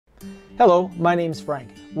Hello, my name's Frank.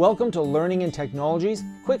 Welcome to Learning and Technology's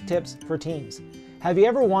Quick Tips for Teams. Have you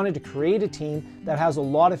ever wanted to create a team that has a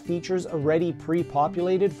lot of features already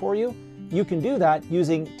pre-populated for you? You can do that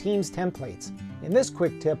using Teams templates. In this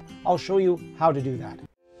quick tip, I'll show you how to do that.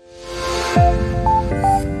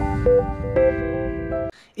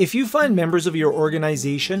 If you find members of your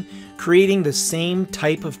organization creating the same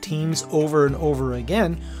type of teams over and over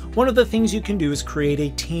again, one of the things you can do is create a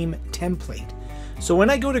team template. So when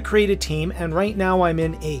I go to create a team, and right now I'm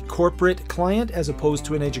in a corporate client as opposed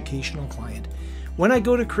to an educational client. When I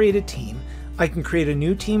go to create a team, I can create a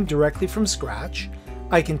new team directly from scratch.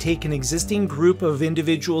 I can take an existing group of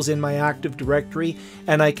individuals in my Active Directory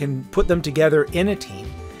and I can put them together in a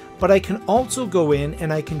team. But I can also go in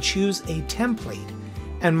and I can choose a template.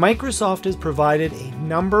 And Microsoft has provided a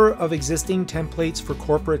number of existing templates for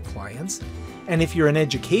corporate clients. And if you're an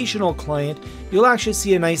educational client, you'll actually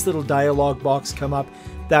see a nice little dialog box come up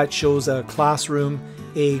that shows a classroom,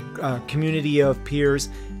 a community of peers,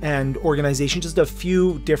 and organization, just a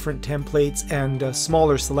few different templates and a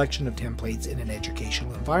smaller selection of templates in an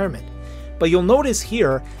educational environment. But you'll notice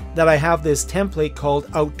here that I have this template called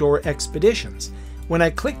Outdoor Expeditions. When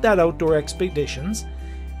I click that Outdoor Expeditions,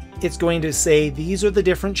 it's going to say these are the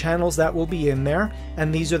different channels that will be in there,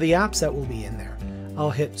 and these are the apps that will be in there.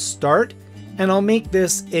 I'll hit Start, and I'll make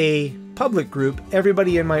this a public group.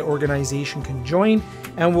 Everybody in my organization can join,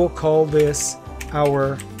 and we'll call this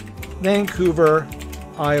our Vancouver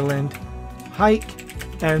Island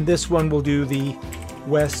Hike, and this one will do the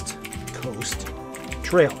West Coast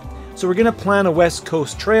Trail. So we're going to plan a West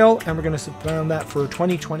Coast Trail, and we're going to plan that for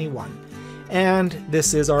 2021. And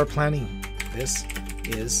this is our planning. This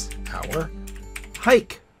is our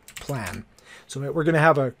hike plan. So we're going to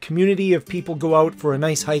have a community of people go out for a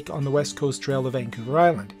nice hike on the West Coast Trail of Vancouver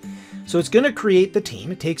Island. So it's going to create the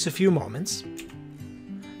team. It takes a few moments.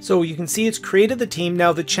 So you can see it's created the team.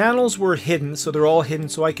 Now the channels were hidden, so they're all hidden.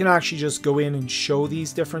 So I can actually just go in and show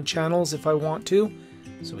these different channels if I want to.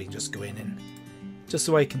 So we can just go in and just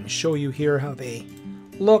so I can show you here how they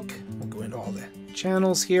look. We'll go into all the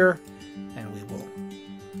channels here and we will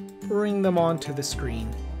bring them onto the screen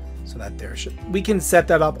so that we can set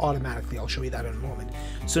that up automatically. I'll show you that in a moment.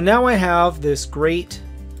 So now I have this great,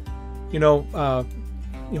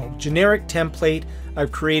 generic template.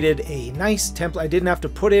 I've created a nice template. I didn't have to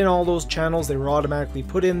put in all those channels. They were automatically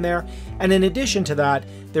put in there. And in addition to that,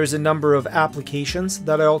 there's a number of applications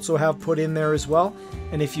that I also have put in there as well.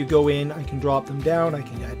 And if you go in, I can drop them down. I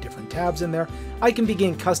can add different tabs in there. I can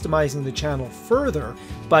begin customizing the channel further,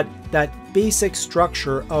 but that basic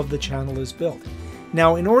structure of the channel is built.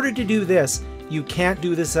 Now, in order to do this, you can't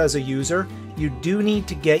do this as a user. You do need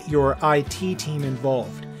to get your IT team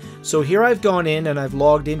involved. So here I've gone in and I've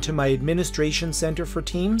logged into my administration center for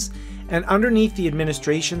Teams, and underneath the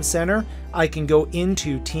administration center I can go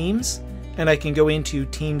into Teams and I can go into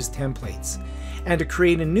Teams templates. And to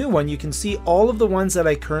create a new one, you can see all of the ones that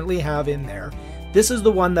I currently have in there. This is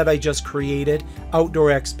the one that I just created,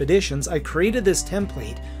 Outdoor Expeditions. I created this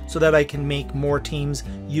template so that I can make more teams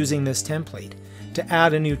using this template. To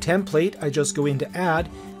add a new template, I just go into Add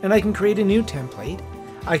and I can create a new template.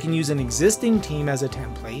 I can use an existing team as a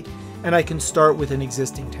template, and I can start with an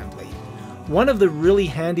existing template. One of the really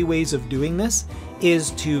handy ways of doing this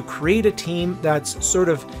is to create a team that's sort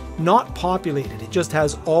of not populated. It just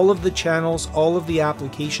has all of the channels, all of the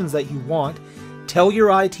applications that you want. Tell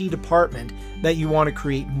your IT department that you want to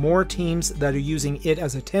create more teams that are using it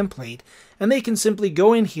as a template, and they can simply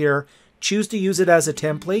go in here, choose to use it as a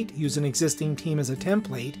template, use an existing team as a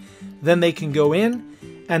template, then they can go in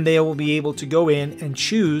and they will be able to go in and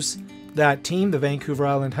choose that team, the Vancouver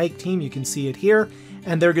Island Hike team. You can see it here,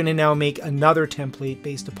 and they're going to now make another template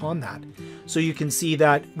based upon that. So you can see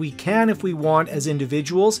that we can, if we want as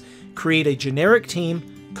individuals, create a generic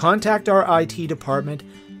team, contact our IT department,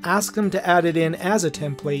 ask them to add it in as a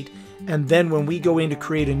template, and then when we go in to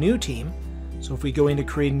create a new team, so if we go in to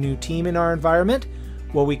create a new team in our environment,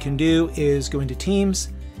 what we can do is go into Teams,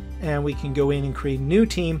 and we can go in and create a new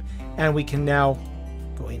team, and we can now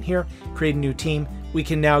go in here, create a new team. We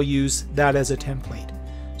can now use that as a template.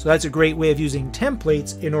 So that's a great way of using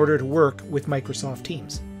templates in order to work with Microsoft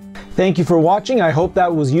Teams. Thank you for watching. I hope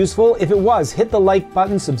that was useful. If it was, hit the like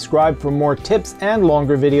button, subscribe for more tips and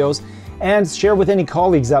longer videos, and share with any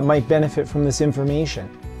colleagues that might benefit from this information.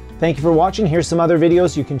 Thank you for watching. Here's some other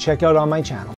videos you can check out on my channel.